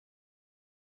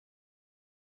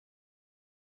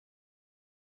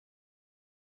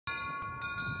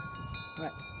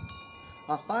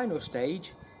Our final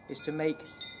stage is to make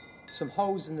some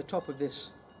holes in the top of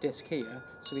this disc here,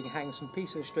 so we can hang some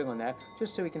pieces of string on there,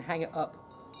 just so we can hang it up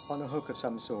on a hook of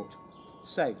some sort.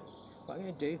 So, what I'm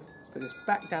going to do, put this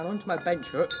back down onto my bench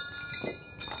hook,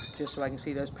 just so I can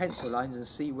see those pencil lines and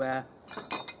see where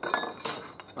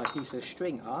my pieces of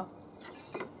string are.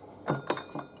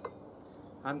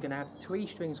 I'm going to have 3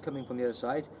 strings coming from the other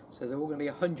side, so they're all going to be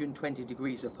 120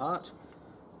 degrees apart.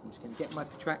 I'm just going to get my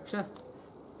protractor.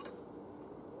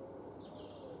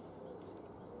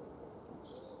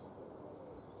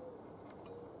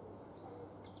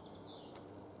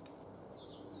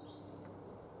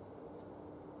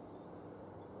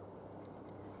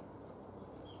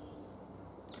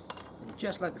 And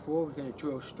just like before, we're going to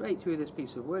drill straight through this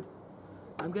piece of wood.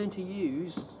 I'm going to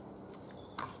use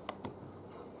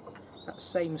that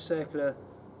same circular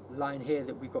line here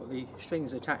that we've got the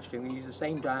strings attached to. I'm going to use the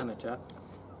same diameter.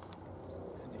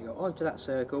 I'm going to go onto that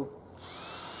circle.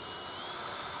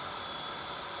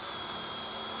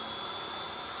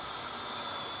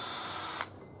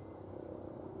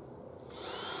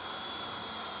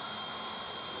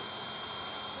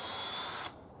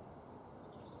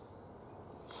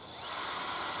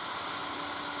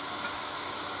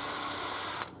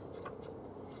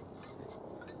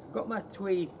 I've got my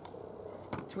three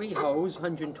holes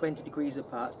 120 degrees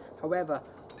apart. However,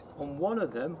 on one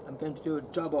of them I'm going to do a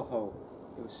double hole.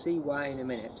 You'll see why in a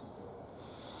minute.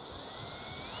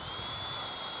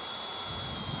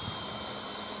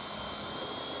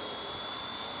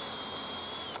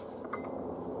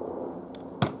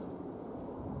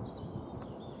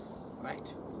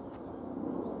 Right.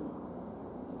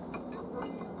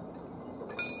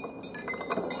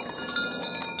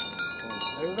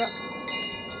 Over.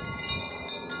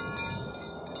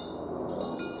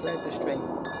 Thread the string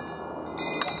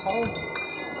through that hole.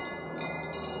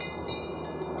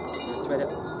 Thread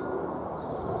it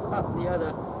up the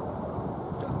other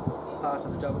part of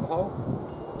the double hole,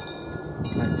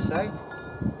 like so.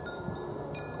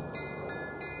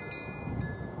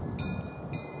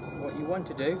 What you want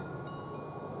to do,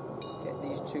 get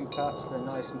these 2 parts so they're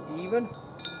nice and even,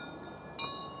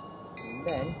 and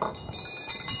then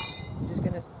I'm just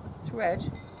going to thread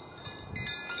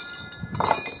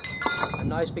a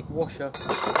nice big washer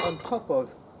on top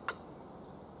of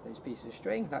those pieces of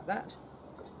string, like that.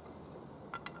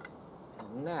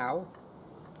 And now,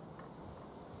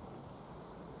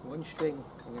 one string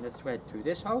I'm going to thread through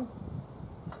this hole.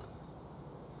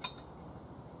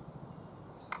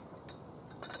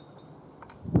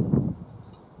 And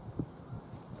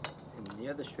the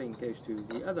other string goes through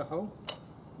the other hole.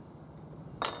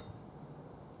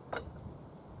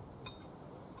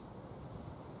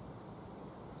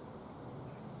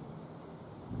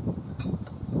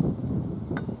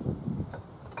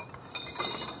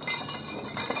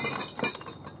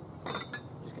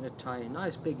 Tie a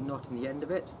nice big knot in the end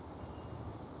of it.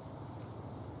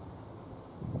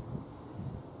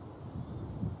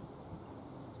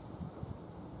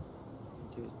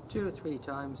 Do it 2 or 3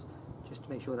 times just to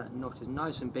make sure that knot is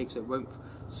nice and big so it won't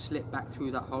slip back through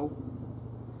that hole.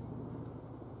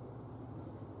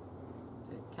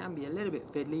 So it can be a little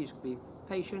bit fiddly, just be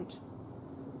patient.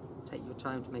 Take your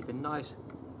time to make a nice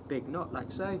big knot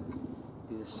like so.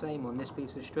 Do the same on this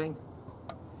piece of string.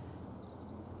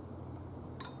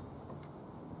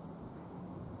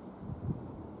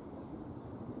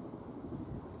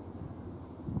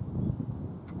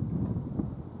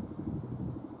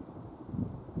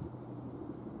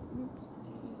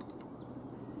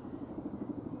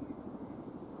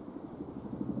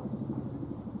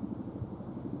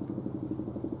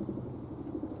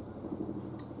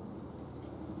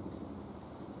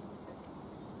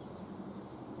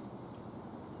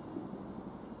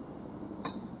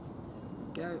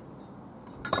 Go.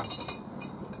 Just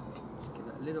give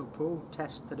it a little pull,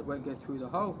 test that it won't go through the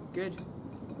hole. Good.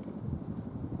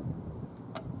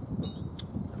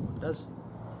 That one does.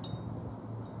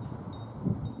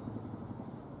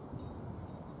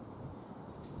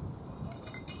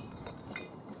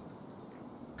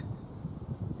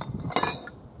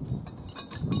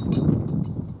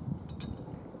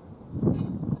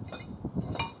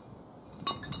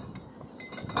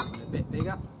 A bit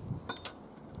bigger.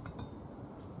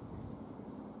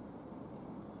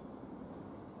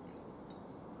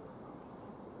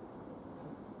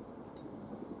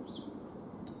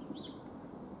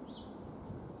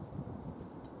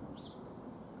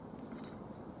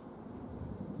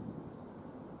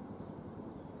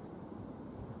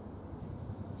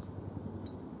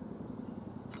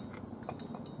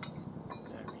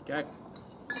 Go.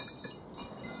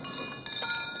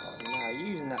 Now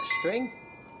using that string,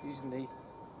 using the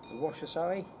washer,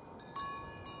 sorry,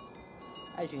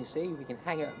 as you can see, we can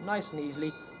hang it up nice and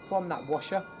easily from that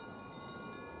washer,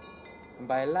 and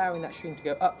by allowing that string to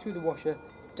go up through the washer,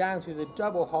 down through the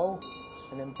double hole,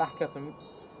 and then back up and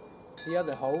the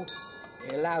other hole,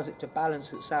 it allows it to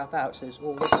balance itself out, so it's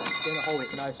all going to hold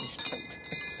it nice and straight.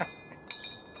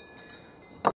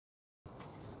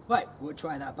 Right, we'll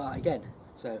try that part again.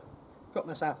 So, got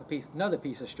myself another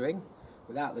piece of string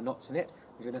without the knots in it.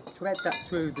 I'm going to thread that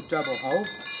through the double hole.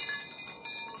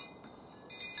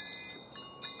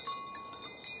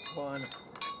 1,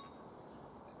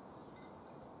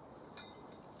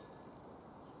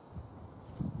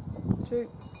 2.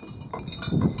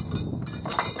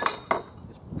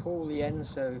 Just pull the end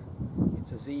so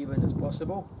it's as even as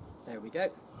possible. There we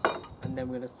go. And then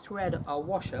we're going to thread our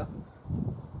washer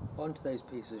onto those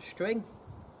pieces of string.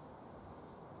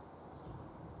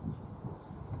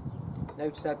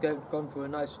 Notice I've gone for a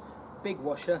nice big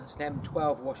washer. It's an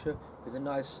M12 washer with a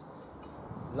nice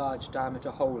large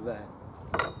diameter hole there.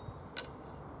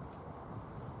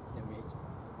 Then we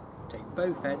take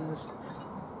both ends.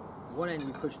 One end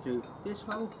we push through this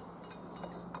hole,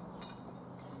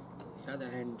 the other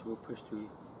end we'll push through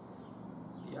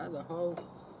the other hole,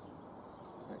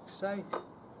 like so.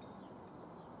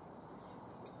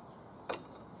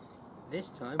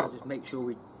 This time we'll just make sure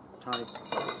we tie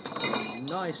some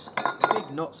nice big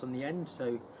knots on the end,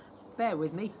 so bear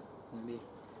with me, I'm going to be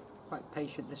quite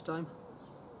patient this time.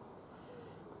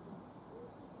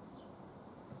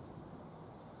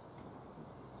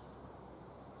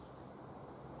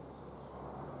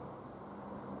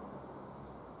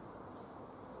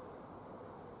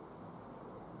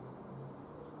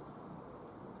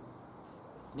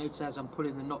 Notice as I'm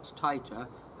pulling the knots tighter,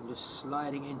 I'm just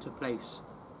sliding into place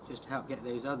just to help get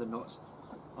those other knots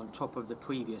on top of the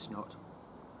previous knot.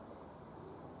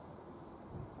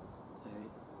 So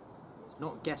it's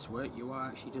not guesswork, you are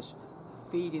actually just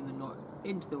feeding the knot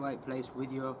into the right place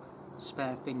with your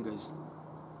spare fingers.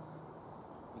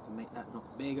 You can make that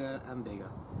knot bigger and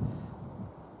bigger.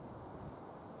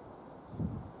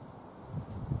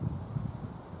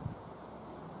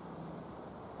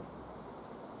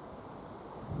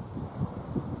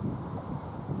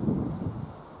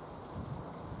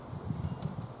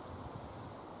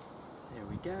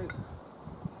 Go.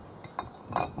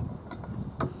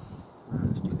 Now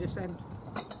let's do this end.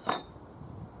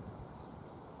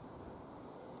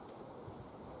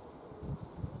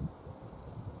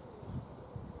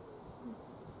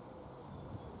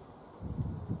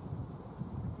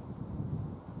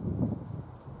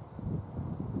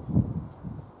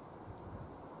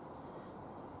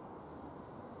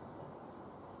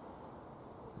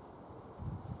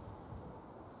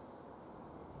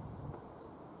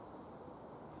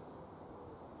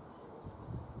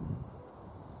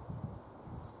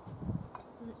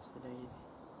 Daisy.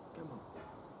 Come on.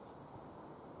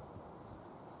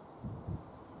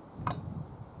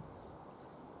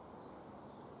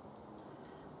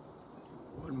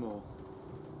 One more.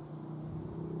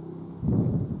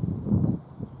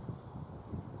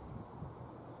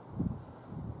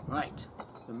 Right,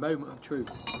 the moment of truth.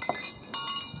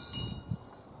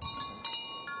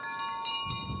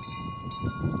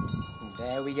 And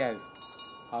there we go.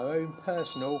 Our own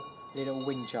personal little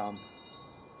wind charm.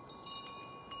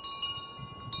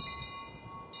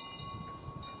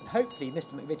 Hopefully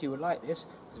Mr. McVitie will like this,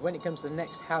 because when it comes to the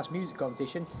next house music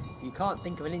competition, if you can't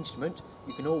think of an instrument,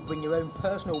 you can all bring your own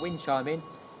personal wind chime in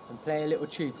and play a little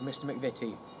tune for Mr.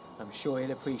 McVitie. I'm sure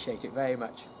he'll appreciate it very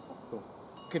much. Cool.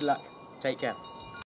 Good luck. Take care.